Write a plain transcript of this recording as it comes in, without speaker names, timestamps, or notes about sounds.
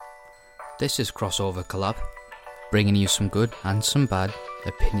This is Crossover Collab, bringing you some good and some bad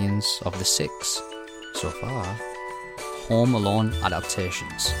opinions of the 6, so far, Home Alone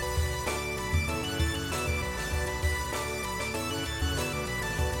adaptations.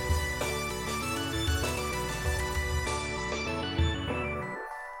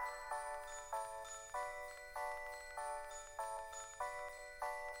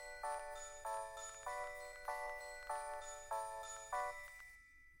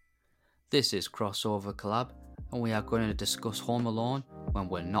 This is Crossover Collab, and we are going to discuss Home Alone when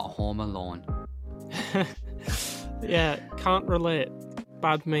we're not home alone. Yeah, can't relate.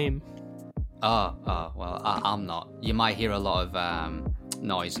 Bad meme. Well, I'm not. You might hear a lot of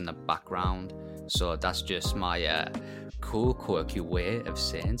noise in the background, so that's just my cool, quirky way of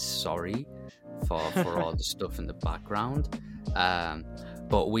saying sorry for all the stuff in the background.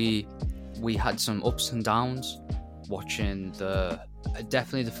 But we had some ups and downs watching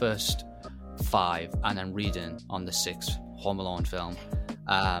definitely the first 5 and then reading on the 6th Home Alone film.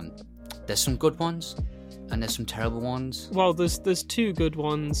 There's some good ones and there's some terrible ones. Well, there's 2 good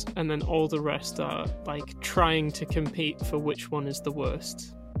ones, and then all the rest are like trying to compete for which one is the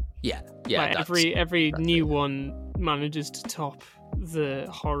worst. Yeah. Like every new one manages to top the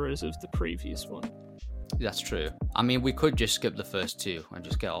horrors of the previous one. That's true. I mean, we could just skip the first 2 and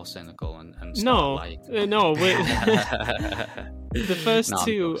just get all cynical and start no. The The first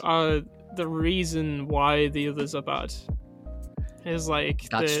 2 are the reason why the others are bad. Is like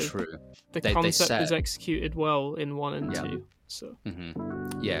that's true. The concept is executed well in 1 and 2. So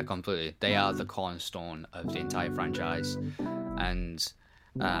yeah, completely. They are the cornerstone of the entire franchise. And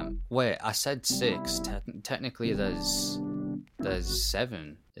wait, I said 6. Technically, there's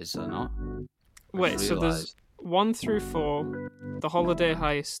 7. Is there not? Wait, so there's 1 through 4, The Holiday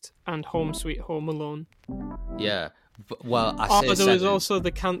Heist, and Home Sweet Home Alone. Yeah. Well, there 7. was also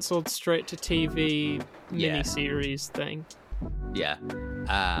the cancelled straight-to-TV miniseries thing. Yeah.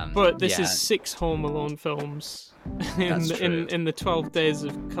 But this is 6 Home Alone films in the 12 days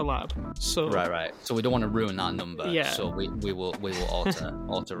of collab. So right. So we don't want to ruin that number. Yeah. So we will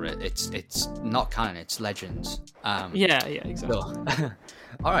alter it. It's not canon. It's legends. Yeah, exactly. So,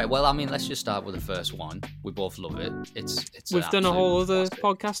 all right. Well, I mean, let's just start with the first one. We both love it. We've done a whole other classic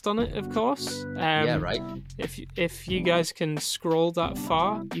podcast on it, of course. Yeah, right. If you guys can scroll that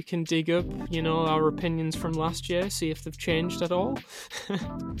far, you can dig up, our opinions from last year, see if they've changed at all.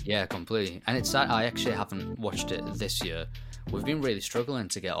 Yeah, completely. And it's that I actually haven't watched it this year. We've been really struggling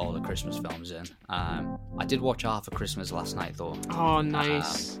to get all the Christmas films in. I did watch Arthur Christmas last night, though. Oh,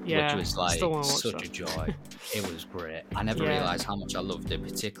 nice. Which was such a joy. It was great. I never realised how much I loved it,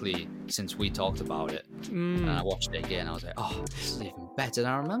 particularly since we talked about it. And I watched it again. I was like, oh, this is even better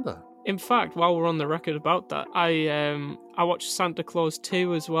than I remember. In fact, while we're on the record about that, I watched Santa Claus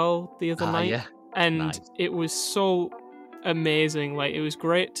 2 as well the other night. Yeah. And nice. It was so amazing. Like, it was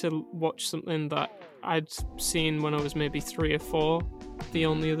great to watch something that I'd seen when I was maybe 3 or 4 the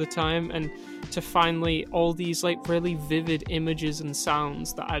only other time, and to finally all these like really vivid images and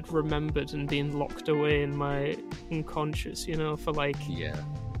sounds that I'd remembered and been locked away in my unconscious, for like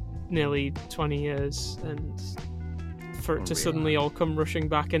nearly 20 years, and for it to suddenly all come rushing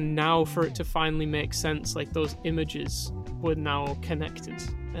back, and now for it to finally make sense, like those images were now connected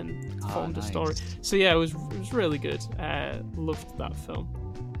and formed a story. So yeah, it was really good. Loved that film.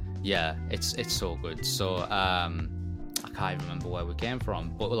 Yeah, it's so good. So I can't even remember where we came from,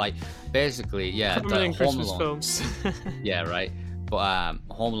 but like basically, the Christmas Home Alone films. Yeah, right. But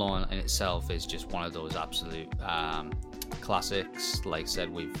Home Alone in itself is just one of those absolute classics. Like I said,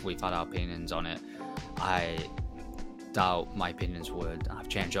 we've had our opinions on it. I doubt my opinions I've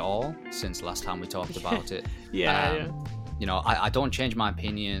changed at all since last time we talked about it. I don't change my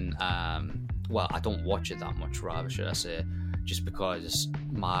opinion. Well, I don't watch it that much, rather, should I say. Just because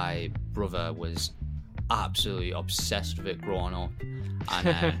my brother was absolutely obsessed with it growing up,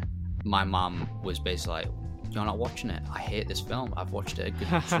 and my mum was basically like, "You're not watching it. I hate this film. I've watched it a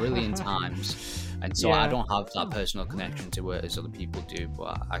good trillion times," and so I don't have that personal connection to it as other people do.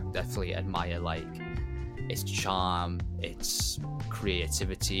 But I definitely admire like its charm, its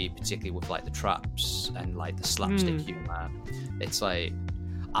creativity, particularly with like the traps and like the slapstick humor. It's like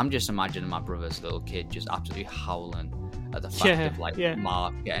I'm just imagining my brother as a little kid just absolutely howling at the fact of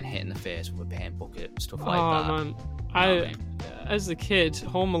Mark getting hit in the face with a paint bucket, stuff like that. Oh man, as a kid,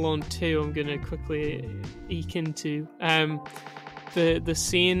 Home Alone 2, I'm gonna quickly eke into the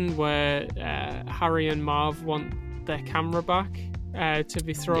scene where Harry and Marv want their camera back to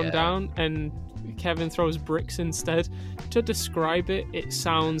be thrown down, and Kevin throws bricks instead. To describe it, it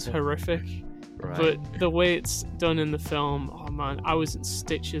sounds horrific. Right. But the way it's done in the film, oh man, I was in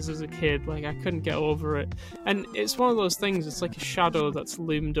stitches as a kid. Like, I couldn't get over it. And it's one of those things, it's like a shadow that's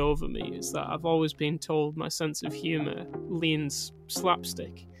loomed over me, is that I've always been told my sense of humour leans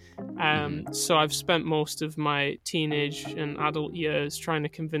slapstick. So I've spent most of my teenage and adult years trying to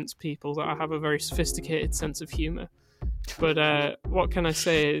convince people that I have a very sophisticated sense of humour. But what can I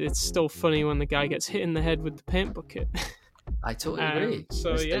say? It's still funny when the guy gets hit in the head with the paint bucket. I totally agree.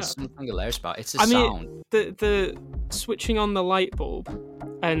 So there's something hilarious about it. It's the sound. Mean, the switching on the light bulb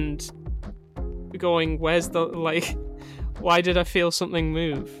and going, where's the, like, why did I feel something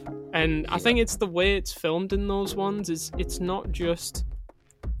move? And I think it's the way it's filmed in those ones. It's not just,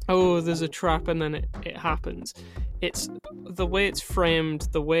 oh, there's a trap and then it happens. It's the way it's framed,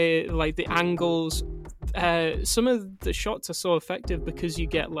 the way, like, the angles. Some of the shots are so effective because you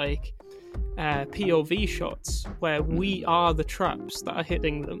get, like, POV shots where we are the traps that are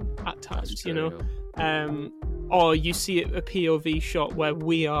hitting them at times, you know. Or you see a POV shot where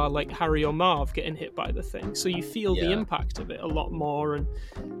we are, like, Harry or Marv getting hit by the thing, so you feel the impact of it a lot more.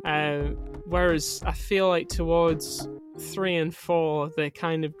 And whereas I feel like towards 3 and 4 they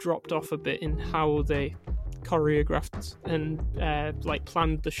kind of dropped off a bit in how they choreographed and like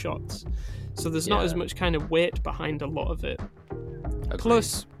planned the shots, so there's not as much kind of weight behind a lot of it. Agreed.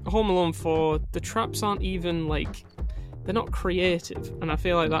 Plus, Home Alone 4, the traps aren't even, like, they're not creative, and I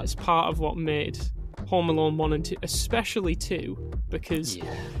feel like that's part of what made Home Alone 1 and 2, especially 2, because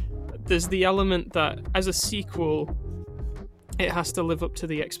there's the element that, as a sequel, it has to live up to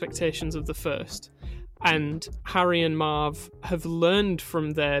the expectations of the first, and Harry and Marv have learned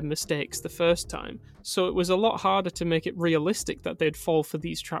from their mistakes the first time, so it was a lot harder to make it realistic that they'd fall for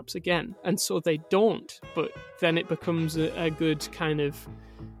these traps again, and so they don't, but then it becomes a good kind of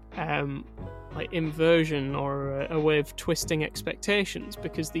like inversion or a way of twisting expectations,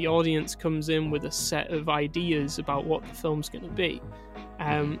 because the audience comes in with a set of ideas about what the film's going to be.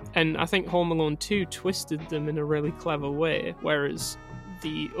 And I think Home Alone 2 twisted them in a really clever way, whereas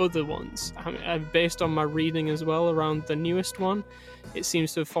the other ones, based on my reading as well around the newest one, it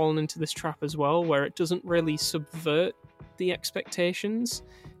seems to have fallen into this trap as well, where it doesn't really subvert the expectations.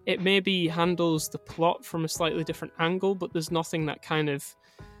 It maybe handles the plot from a slightly different angle, but there's nothing that kind of,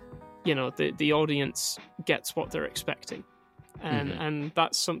 you know, the audience gets what they're expecting. And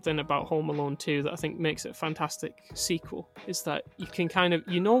that's something about Home Alone 2 that I think makes it a fantastic sequel, is that you can kind of,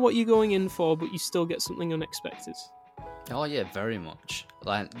 you know what you're going in for, but you still get something unexpected. Oh yeah, very much.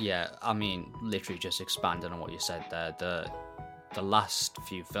 Like, yeah, I mean, literally just expanding on what you said there. The last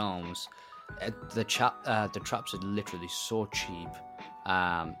few films, the traps are literally so cheap.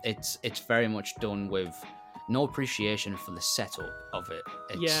 It's very much done with no appreciation for the setup of it.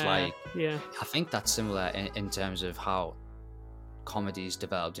 It's I think that's similar in terms of how comedies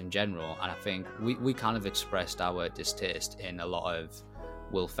developed in general, and I think we kind of expressed our distaste in a lot of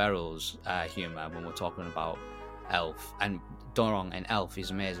Will Ferrell's humour when we're talking about Elf. And don't get me wrong, in Elf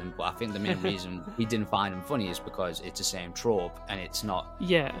he's amazing, but I think the main reason we didn't find him funny is because it's the same trope and it's not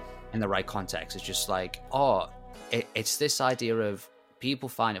in the right context. It's just like, it's this idea of people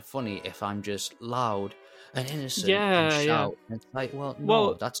find it funny if I'm just loud and innocent and shout. And it's like,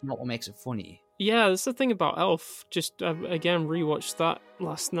 well, that's not what makes it funny. Yeah, that's the thing about Elf. Just again rewatched that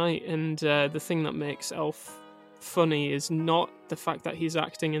last night, and the thing that makes Elf funny is not the fact that he's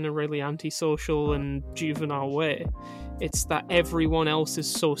acting in a really antisocial and juvenile way. It's that everyone else is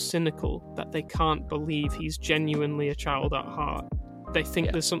so cynical that they can't believe he's genuinely a child at heart. They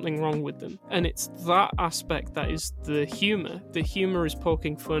think there's something wrong with them. And it's that aspect that is the humour. The humour is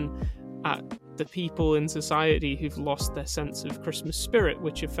poking fun at the people in society who've lost their sense of Christmas spirit,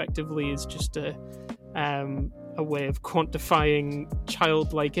 which effectively is just a way of quantifying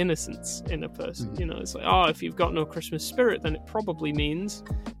childlike innocence in a person. You know, it's like, if you've got no Christmas spirit, then it probably means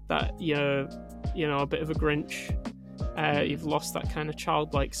that you're, you know, a bit of a Grinch. You've lost that kind of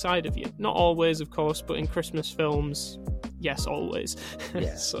childlike side of you. Not always, of course, but in Christmas films, yes, always.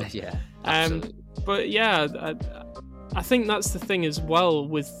 Absolutely. But yeah, I think that's the thing as well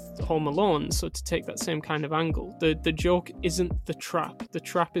with Home Alone. So to take that same kind of angle, the joke isn't the trap. The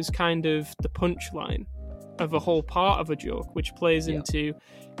trap is kind of the punchline of a whole part of a joke, which plays into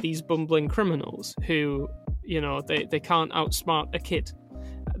these bumbling criminals who, you know, they can't outsmart a kid.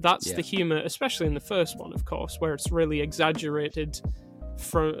 That's the humour, especially in the first one, of course, where it's really exaggerated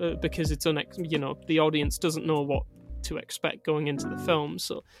because it's the audience doesn't know what to expect going into the film.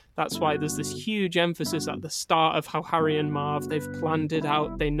 So that's why there's this huge emphasis at the start of how Harry and Marv, they've planned it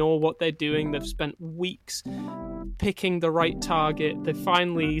out, they know what they're doing, they've spent weeks picking the right target, they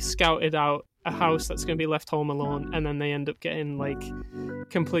finally scouted out a house that's going to be left home alone, and then they end up getting like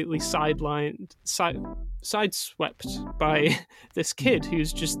completely sideswept by this kid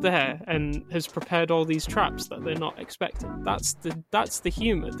who's just there and has prepared all these traps that they're not expecting. That's the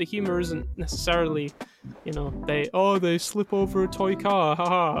humor. The humor isn't necessarily, they slip over a toy car,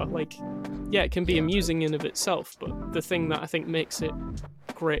 haha. Like, yeah, it can be amusing in of itself, but the thing that I think makes it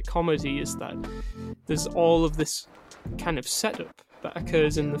great comedy is that there's all of this kind of setup that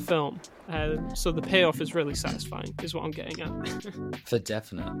occurs in the film. So the payoff is really satisfying, is what I'm getting at. For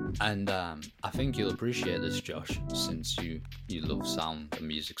definite. And I think you'll appreciate this, Josh, since you love sound and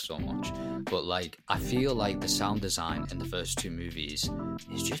music so much. But like, I feel like the sound design in the first two movies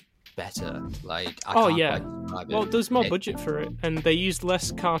is just better. Like, I can't quite describe it. Well, there's more budget for it, and they used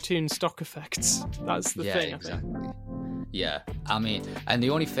less cartoon stock effects. That's the thing. Exactly. I think. Yeah, I mean, and the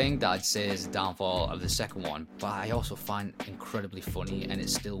only thing that I'd say is the downfall of the second one, but I also find incredibly funny, and it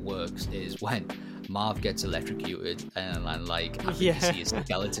still works, is when Marv gets electrocuted and like I think you see his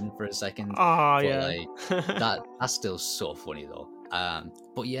skeleton for a second. Like, that's still so funny though.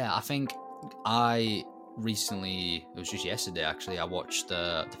 But yeah, I think I recently, it was just yesterday actually, I watched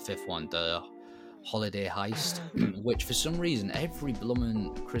the fifth one, the Holiday Heist, which for some reason every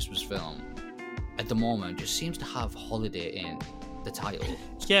blooming Christmas film at the moment just seems to have holiday in the title.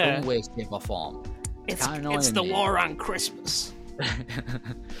 Some way, shape or form. It's the war on Christmas.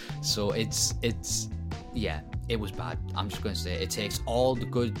 So it's it was bad. I'm just going to say it takes all the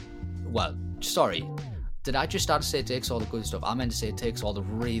good, well, sorry, did I just start to say it takes all the good stuff? I meant to say it takes all the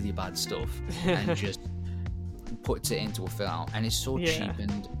really bad stuff and just puts it into a film, and it's so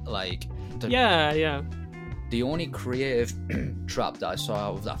cheapened. Like, the only creative trap that I saw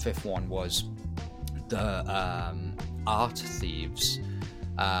out of that fifth one was the art thieves.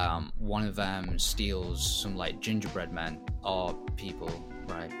 One of them steals some like gingerbread men or people,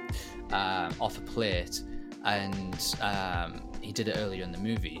 right, off a plate, and he did it earlier in the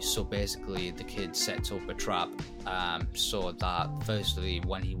movie. So basically the kid sets up a trap so that firstly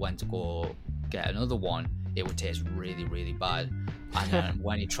when he went to go get another one, it would taste really, really bad, and then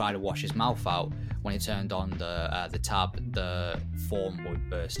when he tried to wash his mouth out, when he turned on the tap, the foam would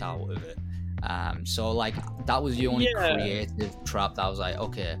burst out of it. So like that was the only creative trap that I was like,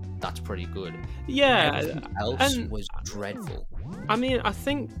 okay, that's pretty good. Everything else was dreadful. I mean, I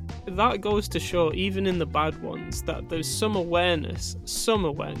think that goes to show, even in the bad ones, that there's some awareness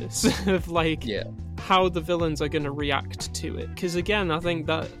of like how the villains are going to react to it. Because again, I think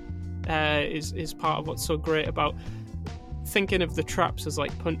that is part of what's so great about thinking of the traps as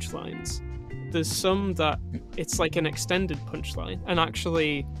like punchlines. There's some that it's like an extended punchline, and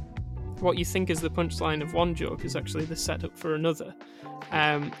actually what you think is the punchline of one joke is actually the setup for another.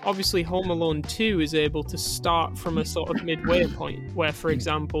 Obviously, Home Alone 2 is able to start from a sort of midway point where, for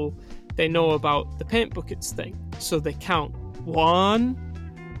example, they know about the paint buckets thing, so they count 1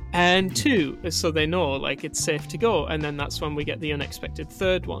 and 2, so they know like it's safe to go, and then that's when we get the unexpected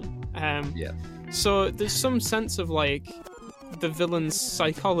third one. So there's some sense of like the villain's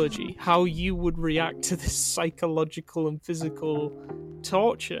psychology, how you would react to this psychological and physical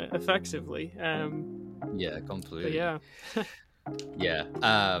torture, effectively. Completely. Yeah.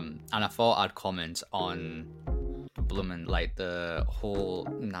 And I thought I'd comment on blooming like the whole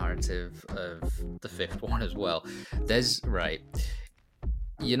narrative of the fifth one as well. There's that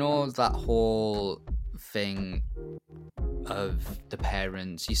whole thing of the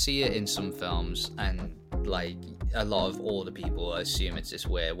parents, you see it in some films, and like a lot of older people assume it's this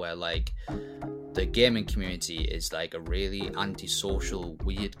way, where like the gaming community is like a really antisocial,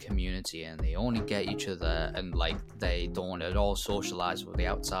 weird community, and they only get each other, and like they don't at all socialize with the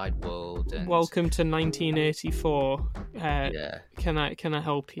outside world. And welcome to 1984. Can I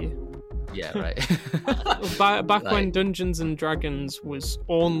help you? Yeah, right. Back when Dungeons and Dragons was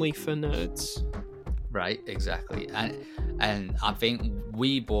only for nerds. Right, exactly. And I think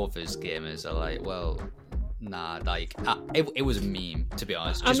we both as gamers are like, well, nah, like it was a meme, to be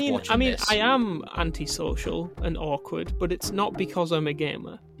honest. I mean, I am antisocial and awkward, but it's not because I'm a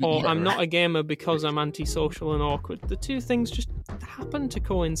gamer, or I'm not a gamer because I'm antisocial and awkward. The two things just happen to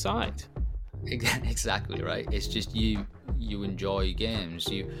coincide. Exactly right. It's just you enjoy games.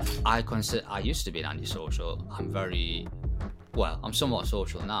 I used to be an antisocial. I'm somewhat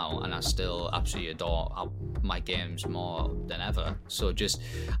social now, and I still absolutely adore my games more than ever. So us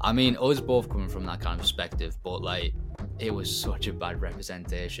both coming from that kind of perspective, but like, it was such a bad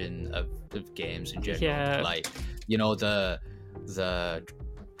representation of games in general. Yeah. Like, the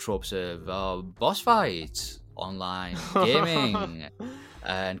tropes of boss fights, online gaming,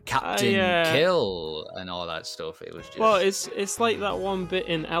 and Captain Kill and all that stuff. It was just... Well, it's like that one bit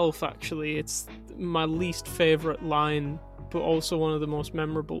in Elf, actually. It's my least favourite line, but also one of the most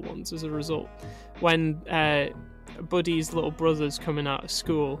memorable ones as a result. When Buddy's little brother's coming out of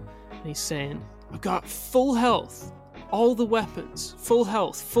school, and he's saying, I've got full health, all the weapons, full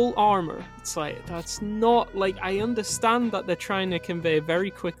health, full armour. It's like, that's not... Like, I understand that they're trying to convey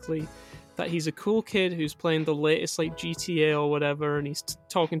very quickly that he's a cool kid who's playing the latest like GTA or whatever, and he's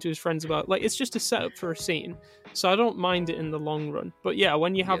talking to his friends about, like, it's just a setup for a scene, so I don't mind it in the long run. But yeah,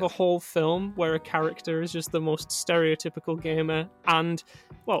 when you have a whole film where a character is just the most stereotypical gamer, and,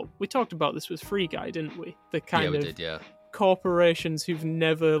 well, we talked about this with Free Guy, didn't we? The kind of corporations who've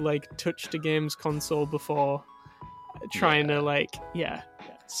never like touched a games console before trying to like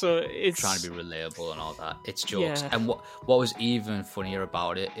so it's trying to be relatable and all that. It's jokes. And what was even funnier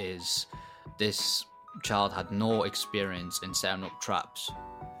about it is this child had no experience in setting up traps,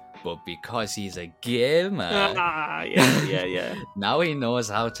 but because he's a gamer, now he knows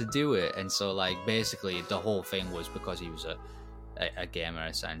how to do it. And so, like, basically the whole thing was because he was a gamer,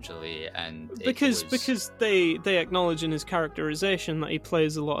 essentially. And because they acknowledge in his characterization that he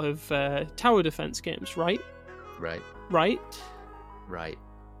plays a lot of tower defense games, right?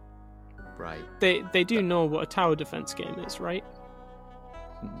 They do know what a tower defense game is, right?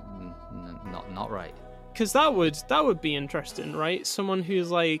 Not right. Because that would be interesting, right? Someone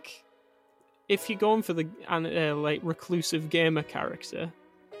who's like, if you're going for the like reclusive gamer character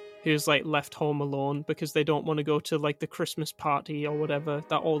who's like left home alone because they don't want to go to like the Christmas party or whatever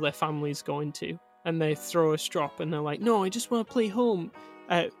that all their family's going to, and they throw a strop and they're like, no, I just want to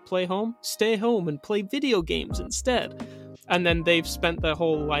stay home and play video games instead. And then they've spent their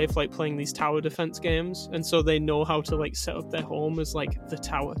whole life like playing these tower defense games, and so they know how to like set up their home as like the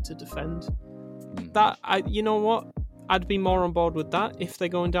tower to defend. You know what? I'd be more on board with that if they're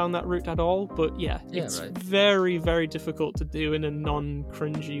going down that route at all. But it's very, very difficult to do in a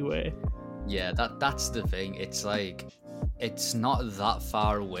non-cringy way. Yeah, that's the thing. It's like, it's not that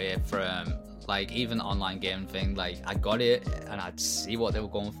far away from like even online game thing. Like, I got it and I'd see what they were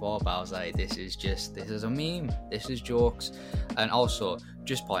going for, but I was like, this is a meme, this is jokes. And also,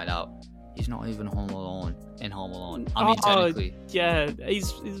 just point out, he's not even Home Alone in Home Alone. I mean, technically,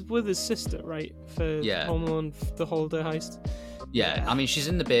 he's with his sister, right, for Home Alone, the holiday heist. I mean, she's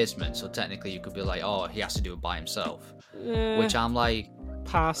in the basement, so technically you could be like, oh, he has to do it by himself, which I'm like,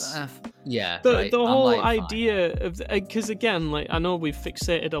 pass. The whole idea of, because again, like, I know we've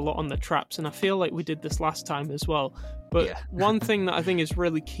fixated a lot on the traps, and I feel like we did this last time as well, but one thing that I think is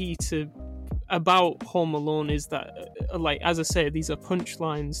really key about Home Alone is that, like, as I say, these are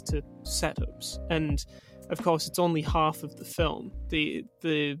punchlines to setups, and of course it's only half of the film. The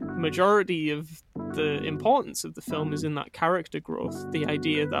majority of the importance of the film is in that character growth, the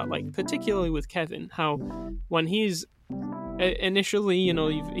idea that, like, particularly with Kevin, how when he's initially, you know,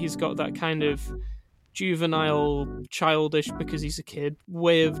 he's got that kind of juvenile, childish, because he's a kid,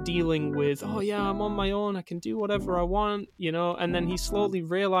 way of dealing with, oh yeah, I'm on my own, I can do whatever I want, you know, and then he slowly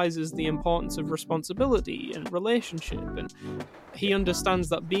realizes the importance of responsibility and relationship, and he understands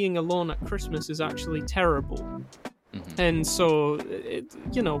that being alone at Christmas is actually terrible. And so,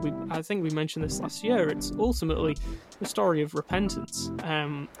 I think we mentioned this last year, it's ultimately the story of repentance.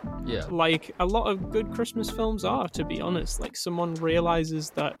 Like a lot of good Christmas films are, to be honest. Like, someone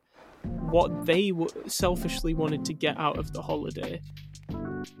realizes that what they selfishly wanted to get out of the holiday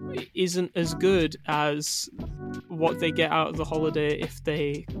isn't as good as what they get out of the holiday if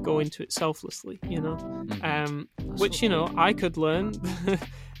they go into it selflessly, you know? Which, you know, I could learn.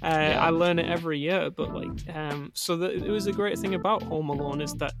 I learn it every year, but like, it was a great thing about Home Alone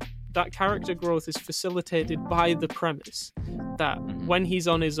is that character growth is facilitated by the premise that when he's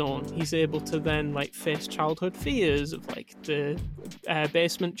on his own, he's able to then like face childhood fears of like the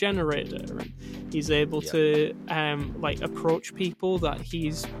basement generator, and he's able to like approach people that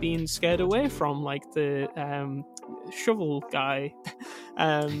he's been scared away from, like the shovel guy,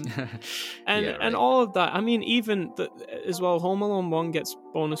 and all of that. I mean, even as well, Home Alone 1 gets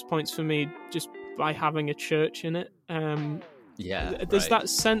bonus points for me just by having a church in it. There's that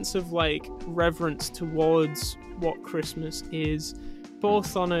sense of like reverence towards what Christmas is,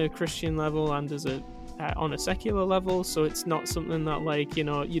 both on a Christian level and as on a secular level. So it's not something that, like, you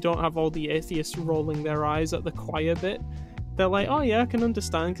know, you don't have all the atheists rolling their eyes at the choir bit. They're like, oh yeah, I can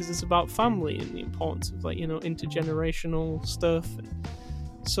understand, because it's about family and the importance of, like, you know, intergenerational stuff.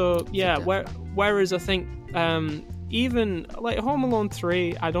 So yeah, whereas I think even like Home Alone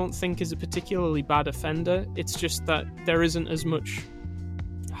 3, I don't think is a particularly bad offender. It's just that there isn't as much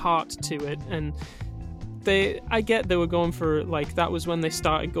heart to it, and I get they were going for, like, that was when they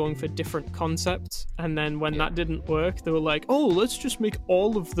started going for different concepts, and then when that didn't work, they were like, oh, let's just make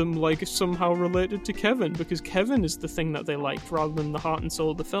all of them, like, somehow related to Kevin, because Kevin is the thing that they liked rather than the heart and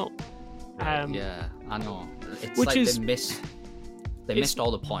soul of the film. Yeah, I know. It's which like is, they missed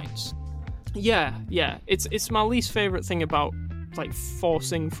all the points. Yeah, it's my least favorite thing about, like,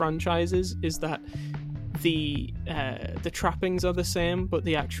 forcing franchises, is that the trappings are the same, but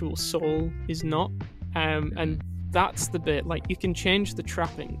the actual soul is not. And that's the bit, like, you can change the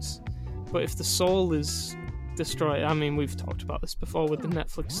trappings, but if the soul is destroyed, I mean, we've talked about this before with the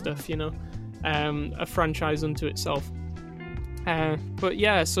Netflix stuff, you know, a franchise unto itself. But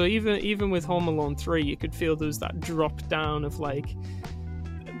yeah, so even with Home Alone 3, you could feel there was that drop down of, like,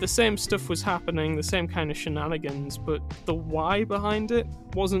 the same stuff was happening, the same kind of shenanigans, but the why behind it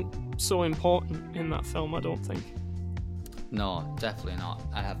wasn't so important in that film, I don't think. No, definitely not.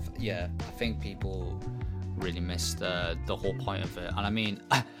 I think people really missed the whole point of it. And I mean,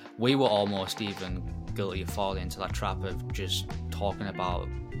 we were almost even guilty of falling into that trap of just talking about,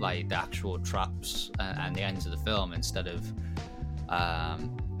 like, the actual traps and the ends of the film instead of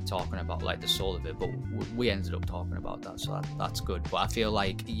talking about, like, the soul of it. But we ended up talking about that, so that's good. But I feel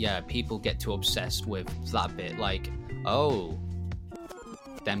like, people get too obsessed with that bit, like, oh,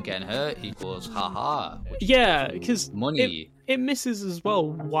 them getting hurt equals haha. Because money. It misses as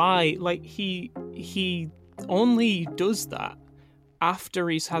well why, like, he only does that after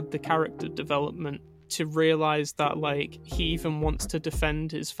he's had the character development to realize that, like, he even wants to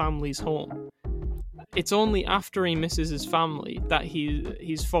defend his family's home. It's only after he misses his family that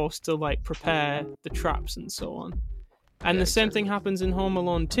he's forced to, like, prepare the traps and so on. And the same thing happens in Home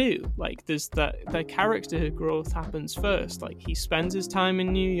Alone 2. Like, there's the character growth happens first. Like, he spends his time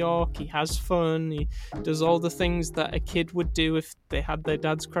in New York, he has fun, he does all the things that a kid would do if they had their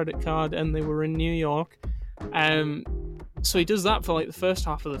dad's credit card and they were in New York. So he does that for, like, the first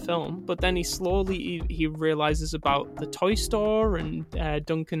half of the film, but then he slowly he realizes about the toy store and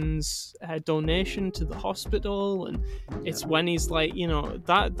Duncan's donation to the hospital, and it's when he's like, you know,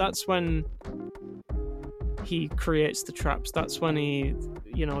 that's when he creates the traps. That's when he,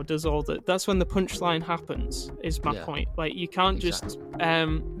 you know, does all that. That's when the punchline happens, is my point. Like, you can't just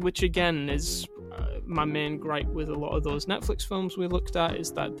which again is my main gripe with a lot of those Netflix films we looked at,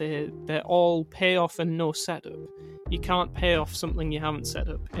 is that they're all payoff and no setup. You can't pay off something you haven't set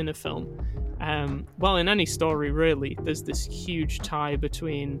up in a film. Well, in any story, really, there's this huge tie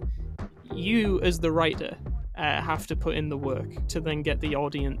between you as the writer have to put in the work to then get the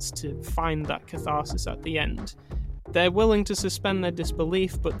audience to find that catharsis at the end. They're willing to suspend their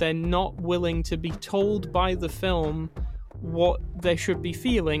disbelief, but they're not willing to be told by the film what they should be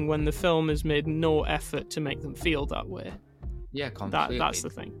feeling when the film has made no effort to make them feel that way. Yeah, completely. That's the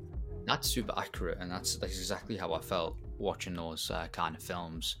thing. That's super accurate, and that's exactly how I felt watching those kind of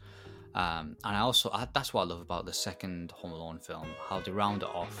films. And that's what I love about the second Home Alone film, how they round it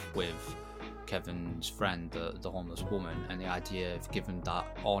off with Kevin's friend, the homeless woman, and the idea of giving that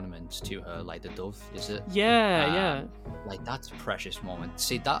ornament to her, like the dove, is it? Yeah. Like, that's a precious moment.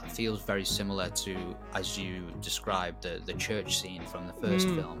 See, that feels very similar to, as you described, the church scene from the first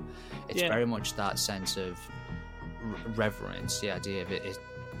film. It's very much that sense of reverence, the idea of it.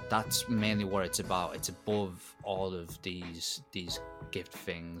 That's mainly what it's about. It's above all of these gift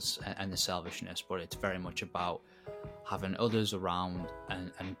things and the selfishness, but it's very much about having others around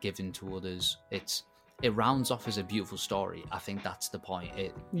and giving to others. It rounds off as a beautiful story. I think that's the point.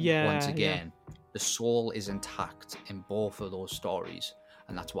 Once again, the soul is intact in both of those stories,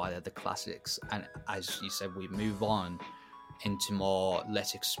 and that's why they're the classics. And as you said, we move on into more,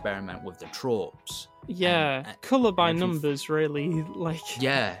 let's experiment with the tropes. Colour by numbers, really. Like,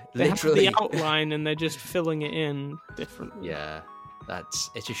 yeah, they literally have the outline and they're just filling it in differently. Yeah,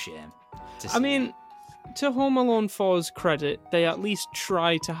 it's a shame. I mean, to Home Alone 4's credit, they at least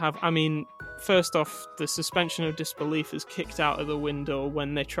try to have... I mean, first off, the suspension of disbelief is kicked out of the window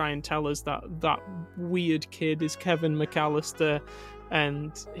when they try and tell us that weird kid is Kevin McAllister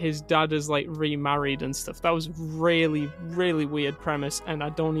and his dad is, like, remarried and stuff. That was really, really weird premise, and I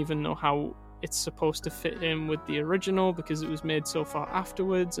don't even know how it's supposed to fit in with the original because it was made so far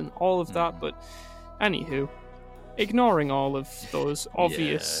afterwards and all of that. But anywho, ignoring all of those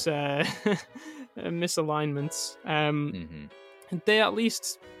obvious misalignments, they at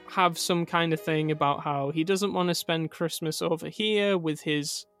least have some kind of thing about how he doesn't want to spend Christmas over here with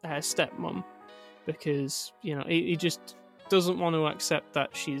his stepmom because, you know, he just doesn't want to accept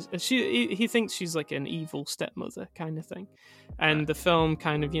that he thinks she's like an evil stepmother kind of thing, and the film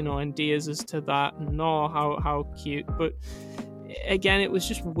kind of, you know, endears us to that, and how cute. But again, it was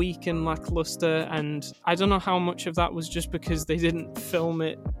just weak and lackluster, and I don't know how much of that was just because they didn't film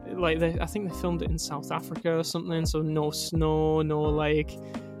it. Like, I think they filmed it in South Africa or something, so no snow, no like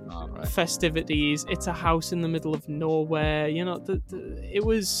festivities. It's a house in the middle of nowhere. You know, it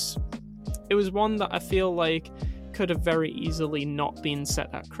was one that I feel like could have very easily not been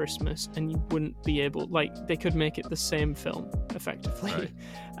set at Christmas, and you wouldn't be able, like, they could make it the same film effectively.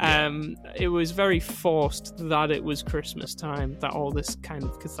 Right. It was very forced that it was Christmas time, that all this kind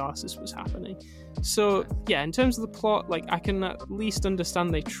of catharsis was happening. So yeah, in terms of the plot, like, I can at least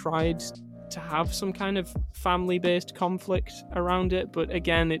understand they tried to have some kind of family-based conflict around it, but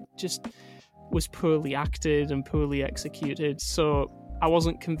again, it just was poorly acted and poorly executed, so I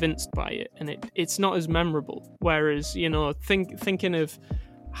wasn't convinced by it, and it's not as memorable. Whereas, you know, thinking of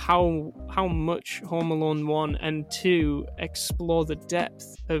how much Home Alone 1 and 2 explore the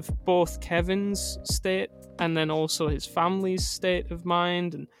depth of both Kevin's state and then also his family's state of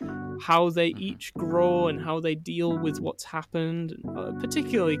mind, and how they each grow and how they deal with what's happened, and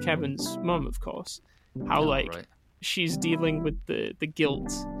particularly Kevin's mum, of course, how she's dealing with the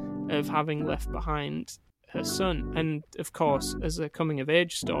guilt of having left behind her son. And of course, as a coming of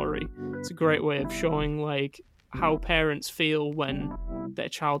age story, it's a great way of showing like how parents feel when their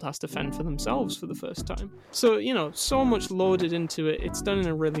child has to fend for themselves for the first time. So, you know, so much loaded into it. It's done in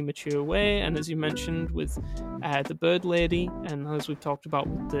a really mature way, and as you mentioned with the bird lady, and as we've talked about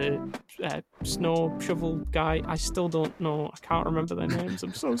with the snow shovel guy, I still don't know, I can't remember their names,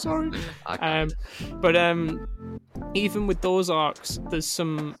 I'm so sorry. But even with those arcs, there's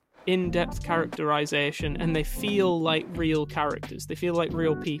some in-depth characterization, and they feel like real characters. They feel like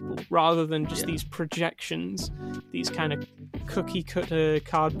real people, rather than just these projections, these kind of cookie cutter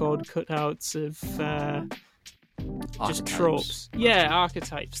cardboard cutouts of just tropes. Yeah,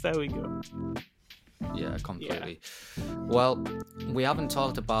 archetypes. There we go. Yeah, completely. Yeah. Well, we haven't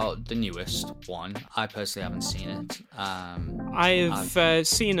talked about the newest one. I personally haven't seen it. I've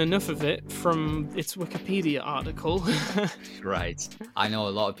seen enough of it from its Wikipedia article. Right. I know a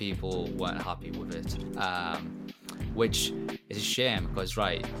lot of people weren't happy with it, which is a shame because,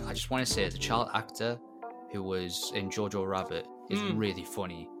 right, I just want to say the child actor who was in Jojo Rabbit is really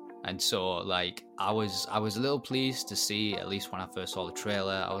funny. And so, like, I was a little pleased to see, at least when I first saw the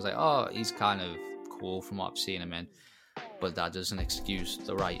trailer, I was like, oh, he's kind of cool from what I've seen him in, but that doesn't excuse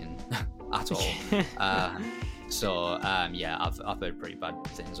the writing at all. Yeah, I've heard pretty bad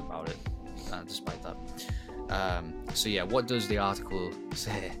things about it, despite that. So yeah, what does the article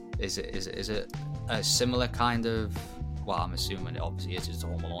say? Is it a similar kind of? Well, I'm assuming it obviously is just a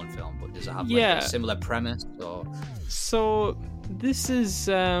Home Alone film, but does it have like a similar premise? Or? So this is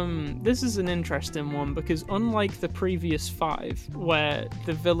an interesting one, because unlike the previous 5, where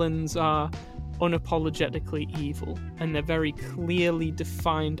the villains are unapologetically evil and they're very clearly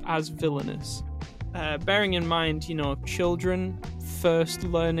defined as villainous, bearing in mind, you know, children first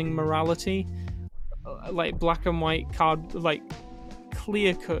learning morality, like black and white card, like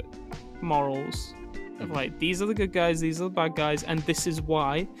clear-cut morals of like, these are the good guys, these are the bad guys, and this is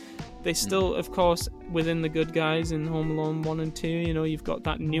why. They still, of course, within the good guys in Home Alone 1 and 2, you know, you've got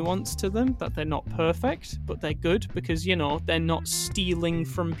that nuance to them, that they're not perfect, but they're good because, you know, they're not stealing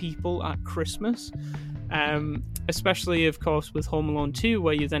from people at Christmas. Especially, of course, with Home Alone 2,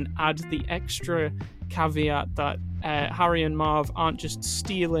 where you then add the extra caveat that Harry and Marv aren't just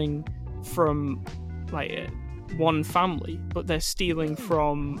stealing from, like, one family, but they're stealing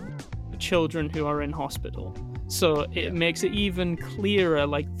from children who are in hospital. So it makes it even clearer,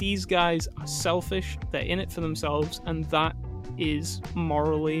 like, these guys are selfish, they're in it for themselves, and that is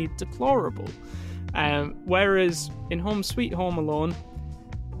morally deplorable. Whereas in Home Sweet Home Alone,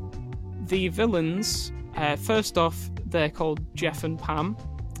 the villains, first off, they're called Jeff and Pam,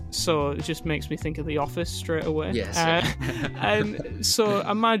 so it just makes me think of The Office straight away. Yes. And so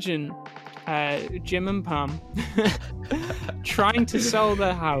imagine Jim and Pam trying to sell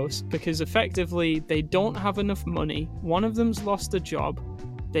their house because effectively they don't have enough money. One of them's lost a job,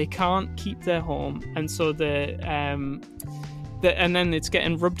 they can't keep their home, and so and then it's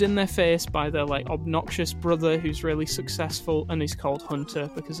getting rubbed in their face by their like obnoxious brother who's really successful, and he's called Hunter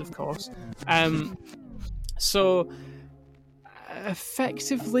because of course. So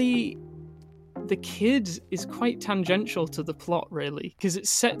effectively the kid is quite tangential to the plot, really, because it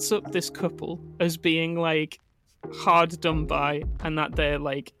sets up this couple as being like hard done by, and that they're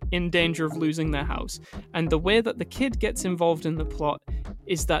like in danger of losing their house. And the way that the kid gets involved in the plot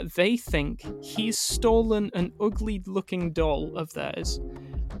is that they think he's stolen an ugly looking doll of theirs,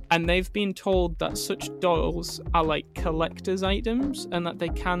 and they've been told that such dolls are like collector's items and that they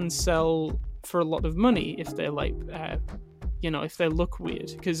can sell for a lot of money if they're like if they look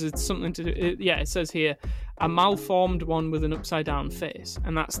weird, because it's something to do. It says here, a malformed one with an upside down face,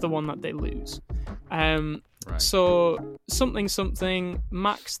 and that's the one that they lose. Right. So something.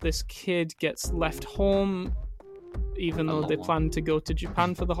 Max, this kid, gets left home, even though they plan to go to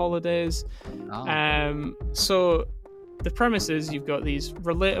Japan for the holidays. Oh. So the premise is you've got these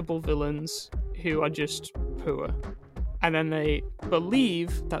relatable villains who are just poor. And then they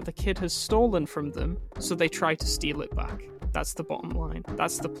believe that the kid has stolen from them, so they try to steal it back. That's the bottom line.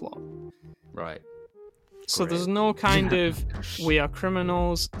 That's the plot. Right. So Great. there's no kind of we are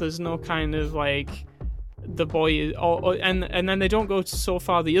criminals. There's no kind of like the boy is, and then they don't go so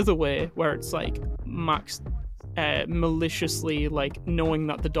far the other way where it's like Max maliciously, like knowing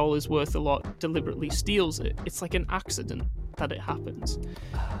that the doll is worth a lot, deliberately steals it. It's like an accident that it happens.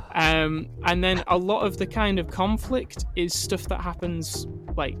 And then a lot of the kind of conflict is stuff that happens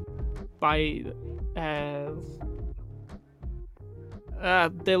like by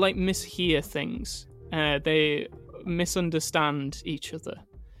they like mishear things. They misunderstand each other.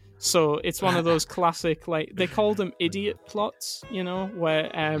 So it's one of those classic, like, they call them idiot plots, where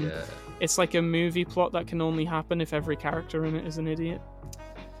it's like a movie plot that can only happen if every character in it is an idiot.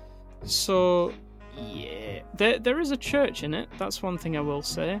 So, yeah. There is a church in it, that's one thing I will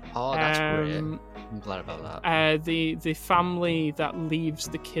say. Oh, that's great. I'm glad about that. The family that leaves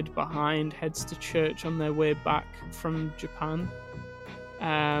the kid behind heads to church on their way back from Japan.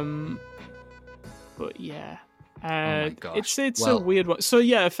 But yeah. Oh my gosh. It's a weird one. So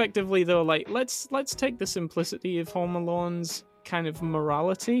yeah, effectively though, like let's take the simplicity of Home Alone's kind of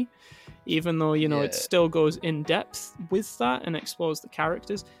morality, even though it still goes in depth with that and explores the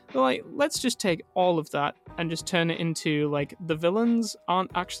characters. But like, let's just take all of that and just turn it into like the villains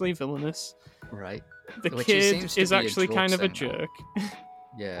aren't actually villainous. Right. The kid is actually kind of a jerk.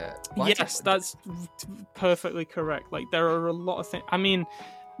 Yeah. Yes, that's perfectly correct. Like there are a lot of things. I mean,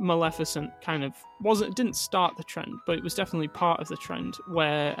 Maleficent kind of didn't start the trend, but it was definitely part of the trend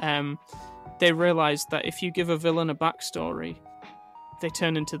where they realized that if you give a villain a backstory, they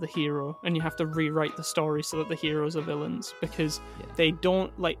turn into the hero, and you have to rewrite the story so that the heroes are villains, because they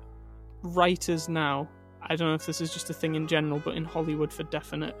don't, like, writers now, I don't know if this is just a thing in general, but in Hollywood for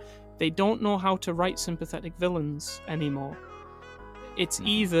definite, they don't know how to write sympathetic villains anymore. It's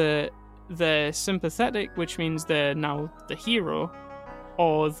either they're sympathetic, which means they're now the hero,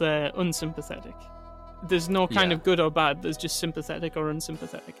 or they're unsympathetic. There's no kind of good or bad, there's just sympathetic or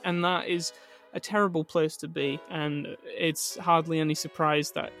unsympathetic. And that is a terrible place to be, and it's hardly any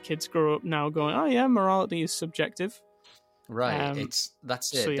surprise that kids grow up now going, oh yeah, morality is subjective. Right,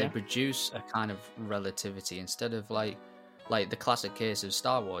 that's it. So, They produce a kind of relativity instead of like the classic case of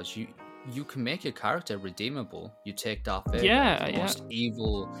Star Wars. You can make your character redeemable. You take Darth Vader, the most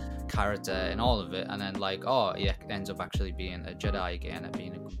evil character in all of it, and then ends up actually being a Jedi again and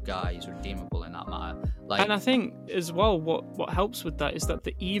being a good guy. He's redeemable in that matter. And I think as well, what helps with that is that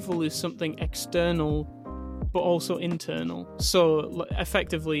the evil is something external, but also internal. So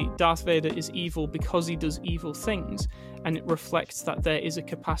effectively, Darth Vader is evil because he does evil things, and it reflects that there is a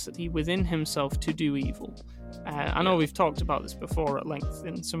capacity within himself to do evil. I know we've talked about this before at length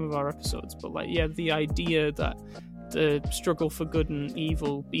in some of our episodes, but the idea that the struggle for good and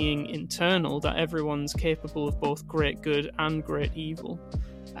evil being internal, that everyone's capable of both great good and great evil,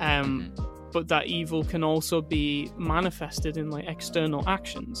 but that evil can also be manifested in external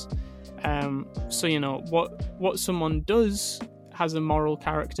actions. So what someone does has a moral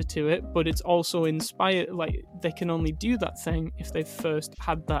character to it, but it's also inspired. They can only do that thing if they've first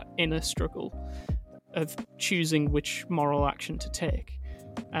had that inner struggle of choosing which moral action to take.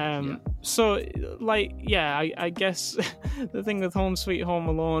 So I guess the thing with Home Sweet Home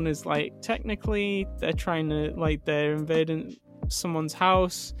Alone is technically they're trying to they're invading someone's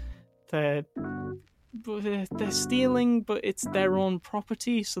house, they're stealing, but it's their own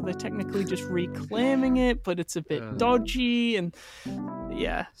property, so they're technically just reclaiming it, but it's a bit dodgy, and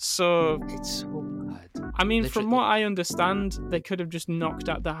so it's so bad. I mean, from what I understand, they could have just knocked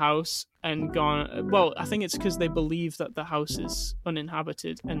at the house and gone, well, I think it's because they believe that the house is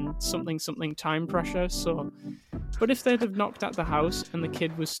uninhabited and something time pressure, so, but if they'd have knocked at the house and the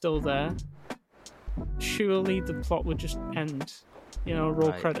kid was still there, surely the plot would just end,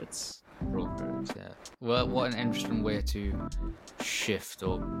 roll credits. Roll credits, yeah. Well, what an interesting way to shift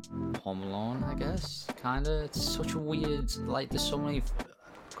up Home Alone, I guess, kinda. It's such a weird, there's so many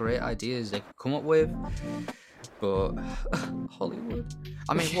great ideas they could come up with, but Hollywood.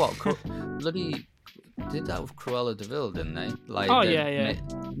 I mean, what? Bloody did that with Cruella de Vil, didn't they? Like, Oh, they yeah.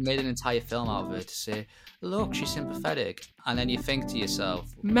 made an entire film out of her to say, look, she's sympathetic. And then you think to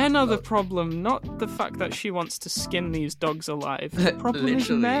yourself, Men are the look, problem, not the fact that she wants to skin these dogs alive. The problem is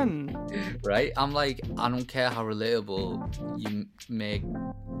Literally. men. right? I'm like, I don't care how relatable you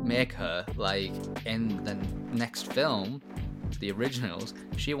make her. Like, in the next film, the originals,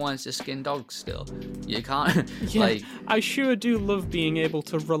 she wants to skin dogs still. You can't, Yeah, like... I sure do love being able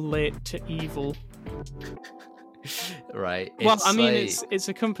to relate to evil. Right. Well, I mean, like, it's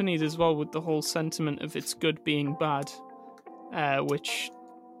accompanied as well with the whole sentiment of it's good being bad, which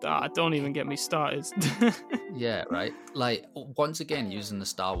don't even get me started. yeah, right. Like, once again, using the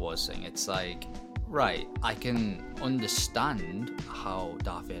Star Wars thing, it's like, right, I can understand how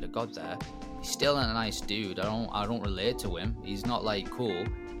Darth Vader got there. He's still a nice dude. I don't relate to him. He's not like cool.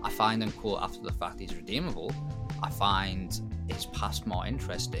 I find him cool after the fact he's redeemable. I find his past more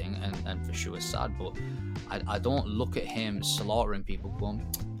interesting and for sure sad, but I don't look at him slaughtering people going,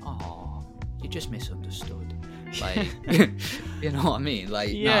 oh, you just misunderstood. Like, you know what I mean?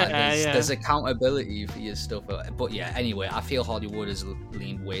 Like, there's accountability for your stuff. But yeah, anyway, I feel Hollywood has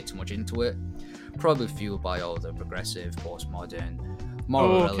leaned way too much into it. Probably fueled by all the progressive, postmodern,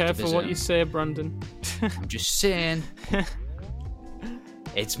 moral relativism. Careful what you say, Brandon. I'm just saying.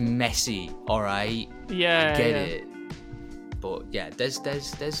 It's messy, all right. Yeah, I get it. But yeah, there's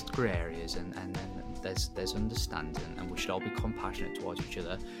grey areas and there's understanding, and we should all be compassionate towards each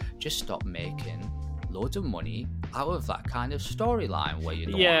other. Just stop making loads of money out of that kind of storyline where you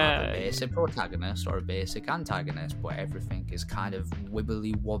don't have a basic protagonist or a basic antagonist, but everything is kind of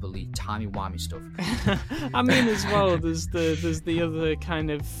wibbly wobbly, timey-wimey stuff. I mean, as well, there's the other kind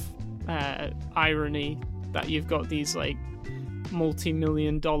of irony that you've got these like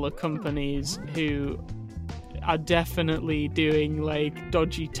multi-million-dollar companies who are definitely doing like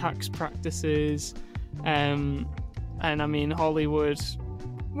dodgy tax practices, and I mean Hollywood.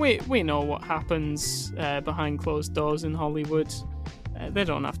 We know what happens behind closed doors in Hollywood. They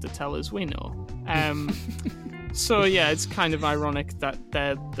don't have to tell us. We know. So yeah, it's kind of ironic that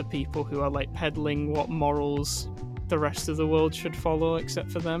they're the people who are like peddling what morals the rest of the world should follow,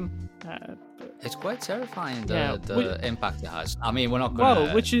 except for them. It's quite terrifying the impact it has. I mean, we're not going to...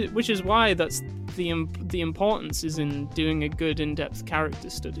 Well, which is why that's the importance is in doing a good in-depth character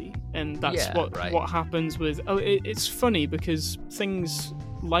study, and that's what happens with... Oh, it's funny because things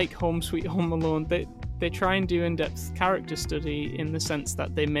like Home Sweet Home Alone, they try and do in-depth character study in the sense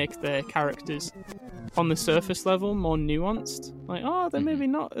that they make their characters on the surface level more nuanced. Like, oh, they're maybe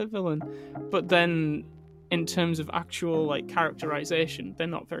not a villain, but then in terms of actual like characterization, they're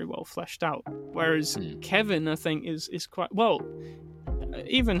not very well fleshed out. Whereas Kevin, I think, is quite well.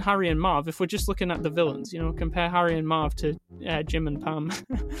 Even Harry and Marv, if we're just looking at the villains, compare Harry and Marv to Jim and Pam.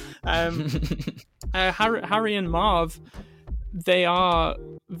 Harry and Marv, they are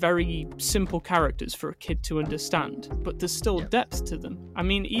very simple characters for a kid to understand, but there's still depth to them. I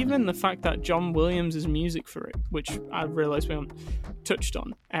mean, even the fact that John Williams' music for it, which I realised we haven't touched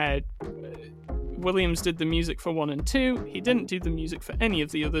on, Williams did the music for 1 and 2. He didn't do the music for any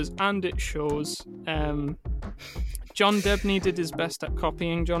of the others, and it shows. John Debney did his best at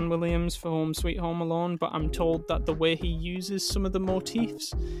copying John Williams for Home Sweet Home Alone, but I'm told that the way he uses some of the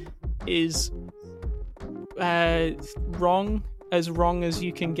motifs is wrong as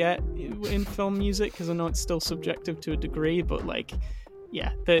you can get in film music, because I know it's still subjective to a degree, but like,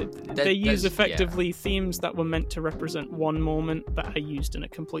 yeah, they use effectively themes that were meant to represent one moment that are used in a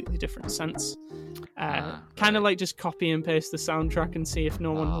completely different sense. Kind of like just copy and paste the soundtrack and see if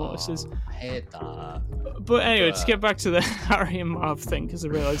no one notices. I hate that. But anyway, to get back to the Harry and Marv thing, because I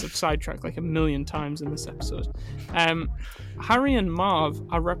realise I've sidetracked like a million times in this episode. Harry and Marv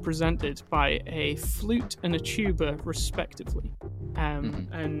are represented by a flute and a tuba, respectively.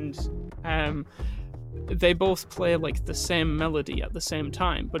 And they both play like the same melody at the same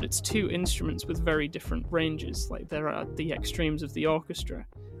time, but it's two instruments with very different ranges. Like they're at the extremes of the orchestra,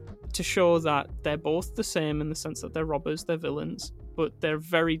 to show that they're both the same in the sense that they're robbers, they're villains, but they're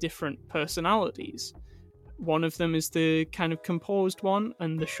very different personalities. One of them is the kind of composed one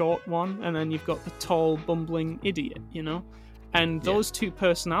and the short one, and then you've got the tall, bumbling idiot, And those two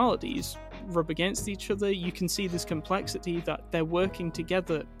personalities rub against each other. You can see this complexity that they're working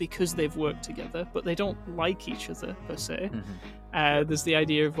together because they've worked together, but they don't like each other, per se. There's the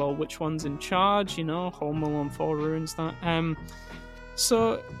idea of, well, which one's in charge, Home Alone 4 ruins that.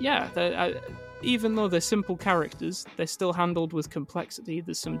 So, yeah, even though they're simple characters, they're still handled with complexity.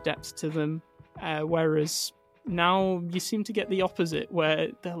 There's some depth to them. Whereas now you seem to get the opposite, where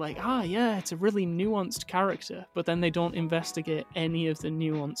they're like, it's a really nuanced character, but then they don't investigate any of the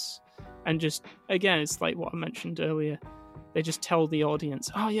nuance and just, again, it's like what I mentioned earlier. They just tell the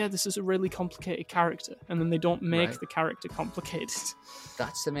audience, oh yeah, this is a really complicated character, and then they don't make the character complicated.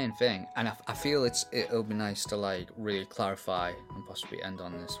 That's the main thing, and I feel it'll be nice to like really clarify and possibly end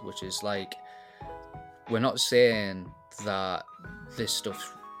on this, which is like, we're not saying that this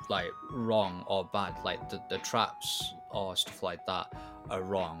stuff's like wrong or bad, like the traps or stuff like that are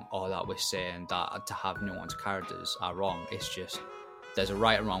wrong, or that we're saying that to have nuanced characters are wrong. It's just there's a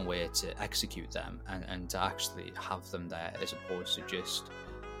right and wrong way to execute them, and to actually have them there, as opposed to just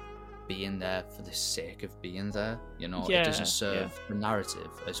being there for the sake of being there. You know, it doesn't serve the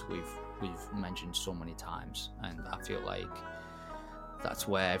narrative, as we've mentioned so many times, and I feel like that's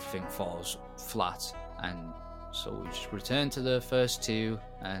where everything falls flat. And so we just return to the first two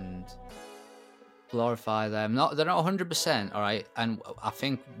and glorify them. They're not 100%, all right. And I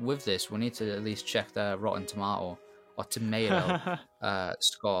think with this, we need to at least check their Rotten Tomato or Tomato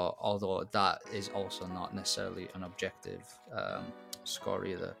score, although that is also not necessarily an objective score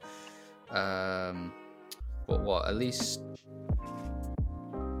either. But what, at least,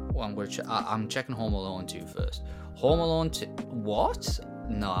 well, I'm checking Home Alone 2 first. Home Alone 2, what?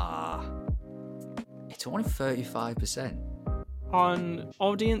 Nah, it's only 35%. On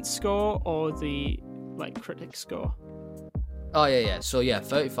audience score or the like critic score? Oh yeah. So yeah,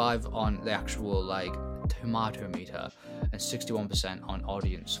 35 on the actual like tomato meter and 61% on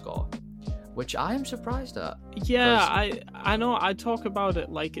audience score, which I am surprised at. Yeah, I know. I talk about it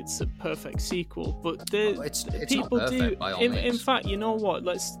like it's a perfect sequel, but it's people not perfect, by all in means. fact, you know what?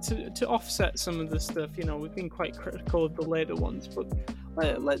 Let's to offset some of the stuff. You know, we've been quite critical of the later ones, but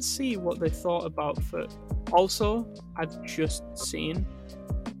let's see what they thought about for. Also, I've just seen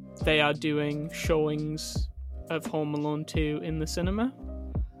they are doing showings of Home Alone 2 in the cinema,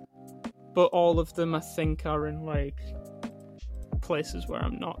 but all of them, I think, are in like places where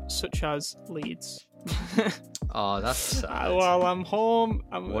I'm not, such as Leeds. Oh, that's sad. While I'm home,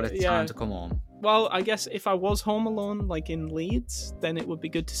 what a time to come home. Well, I guess if I was Home Alone, like in Leeds, then it would be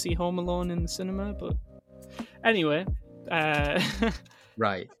good to see Home Alone in the cinema. But anyway,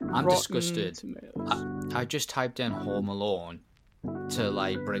 right, I'm disgusted. Tomatoes. I just typed in Home Alone to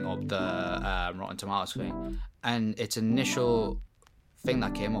like bring up the Rotten Tomatoes thing, and its initial thing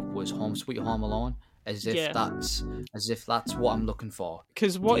that came up was Home Sweet Home Alone, as if that's what I'm looking for.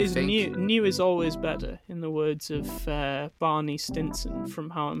 Because what is new is always better, in the words of Barney Stinson from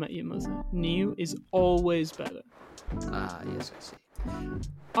How I Met Your Mother. New is always better. Ah, yes, I see.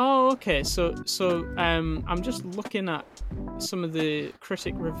 Oh, okay. So I'm just looking at some of the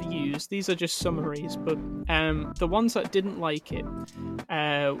critic reviews. These are just summaries, but the ones that didn't like it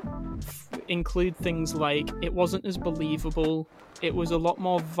include things like it wasn't as believable, it was a lot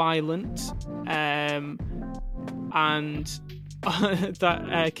more violent, and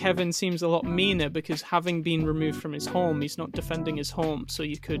that Kevin seems a lot meaner because, having been removed from his home, he's not defending his home, so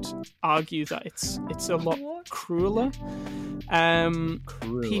you could argue that it's a lot crueler.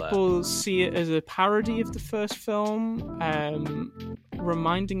 People see it as a parody of the first film,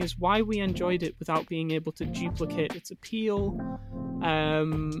 reminding us why we enjoyed it without being able to duplicate its appeal.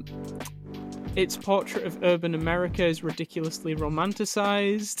 Its portrait of urban America is ridiculously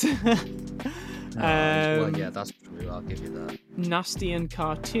romanticized. Well, yeah, that's true. I'll give you that. Nasty and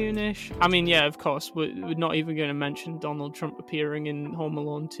cartoonish. I mean, yeah, of course. We're not even going to mention Donald Trump appearing in Home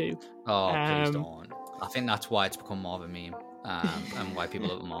Alone 2. Oh, please don't. I think that's why it's become more of a meme, and why people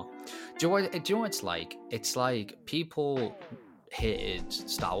love it more. Do you know what it's like? It's like people hated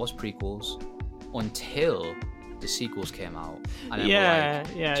Star Wars prequels until the sequels came out, and then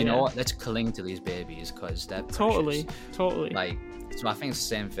do you know what? Let's cling to these babies because they're precious. Totally. Like, so I think it's the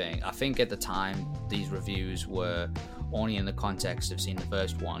same thing. I think at the time these reviews were only in the context of seeing the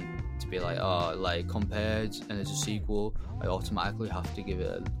first one to be like, oh, like compared and there's a sequel, I automatically have to give it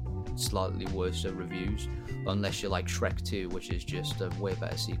a slightly worse reviews, unless you're like Shrek 2, which is just a way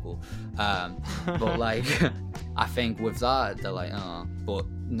better sequel. But like, I think with that they're like, oh. But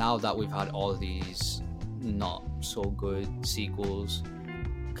now that we've had all of these not so good sequels,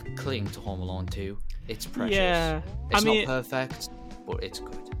 cling to Home Alone 2. It's precious. Yeah, it's not perfect, but it's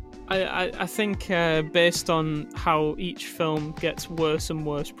good. I think based on how each film gets worse and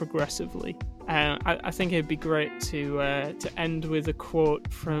worse progressively, I think it'd be great to end with a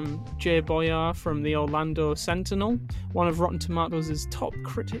quote from Jay Boyar from the Orlando Sentinel, one of Rotten Tomatoes' top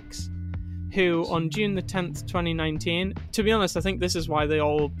critics, who on June the 10th, 2019, to be honest, I think this is why they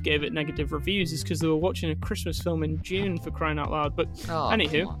all gave it negative reviews, is because they were watching a Christmas film in June, for crying out loud. But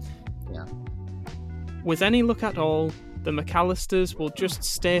anywho, yeah. With any luck at all, the McAllisters will just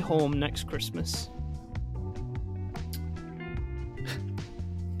stay home next Christmas.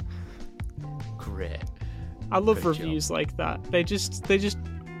 I love Good reviews like that. They just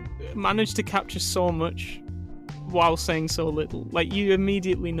manage to capture so much while saying so little. Like, you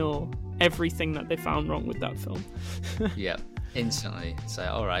immediately know everything that they found wrong with that film. Yeah, instantly. So,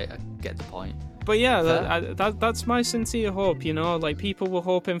 all right, I get the point. But yeah, that's my sincere hope. You know, like, people were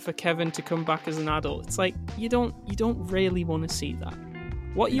hoping for Kevin to come back as an adult. It's like, you don't really want to see that.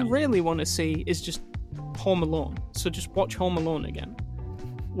 What you really want to see is just Home Alone. So just watch Home Alone again.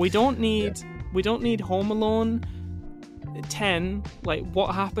 We don't need Home Alone 10. Like,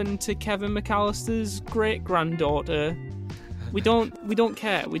 what happened to Kevin McAllister's great granddaughter? We don't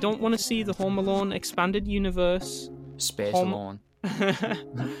care. We don't want to see the Home Alone expanded universe. Space Alone.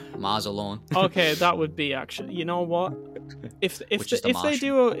 Mars Alone. Okay, that would be actually. You know what? If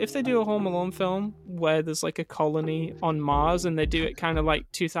they do a Home Alone film where there's like a colony on Mars and they do it kind of like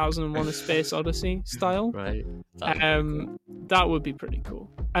 2001: A Space Odyssey style, right? That would be pretty cool.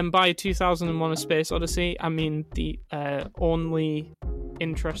 And by 2001: A Space Odyssey, I mean the only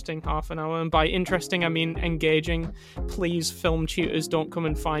interesting half an hour. And by interesting, I mean engaging. Please, film tutors, don't come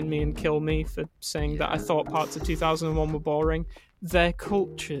and find me and kill me for saying that I thought parts of 2001 were boring. They're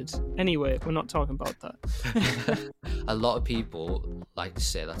cultured. Anyway, we're not talking about that. A lot of people like to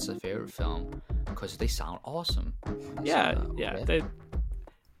say that's their favorite film because they sound awesome. Yeah.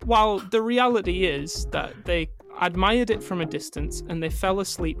 While the reality is that they admired it from a distance and they fell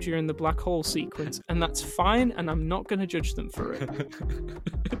asleep during the black hole sequence, and that's fine, and I'm not going to judge them for it.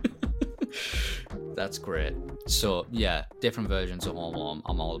 That's great. So yeah, different versions of Home Alone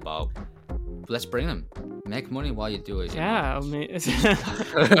I'm all about. Let's bring them. Make money while you do it. Yeah, I mean...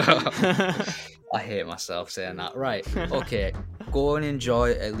 I hate myself saying that. Right, okay. Go and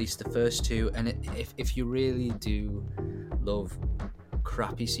enjoy at least the first two, and if you really do love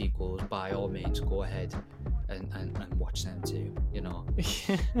crappy sequels, by all means, go ahead and watch them too, you know.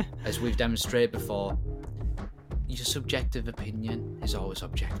 As we've demonstrated before, your subjective opinion is always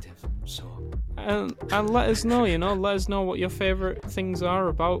objective, so... And let us know, you know, let us know what your favourite things are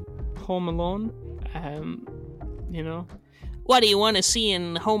about Home Alone. You know, what do you want to see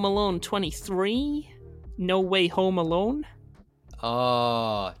in Home Alone 23? No Way Home Alone?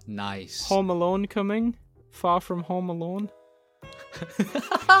 Oh, nice. Home Alone coming? Far From Home Alone?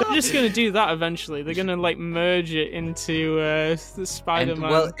 They're just going to do that eventually. They're going to, like, merge it into the Spider-Man.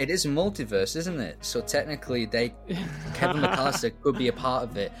 Well, it is a multiverse, isn't it? So technically, Kevin McAllister could be a part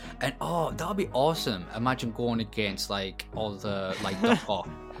of it. And, that would be awesome. Imagine going against, like, all the, like, Doc Ock.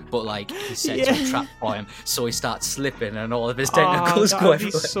 But, like, he sets a trap for him, so he starts slipping and all of his tentacles go everywhere. That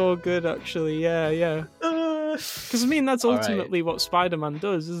would be so good, actually. Yeah. Because, I mean, that's ultimately what Spider-Man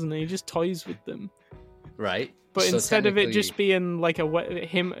does, isn't it? He just toys with them. Right. But so instead of it just being like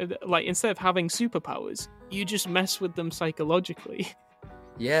instead of having superpowers, you just mess with them psychologically.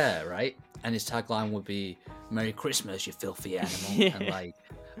 Yeah, right. And his tagline would be "Merry Christmas, you filthy animal," and like,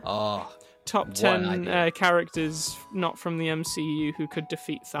 top 10 characters not from the MCU who could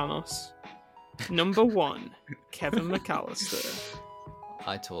defeat Thanos. Number 1, Kevin McAllister.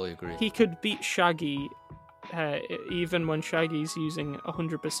 I totally agree. He could beat Shaggy, even when Shaggy's using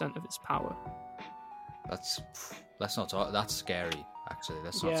 100% of his power. Let's not talk. That's scary. Actually,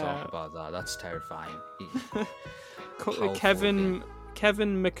 let's not talk about that. That's terrifying. Kevin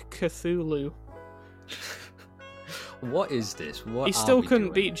McCthulhu. What is this? He still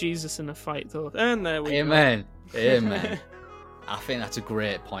couldn't beat Jesus in a fight, though. And there we go. Amen. I think that's a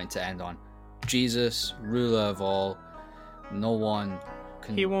great point to end on. Jesus, ruler of all. No one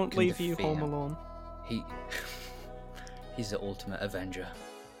can. He won't leave you home alone. He's the ultimate avenger.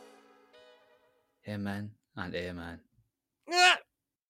 Amen and amen.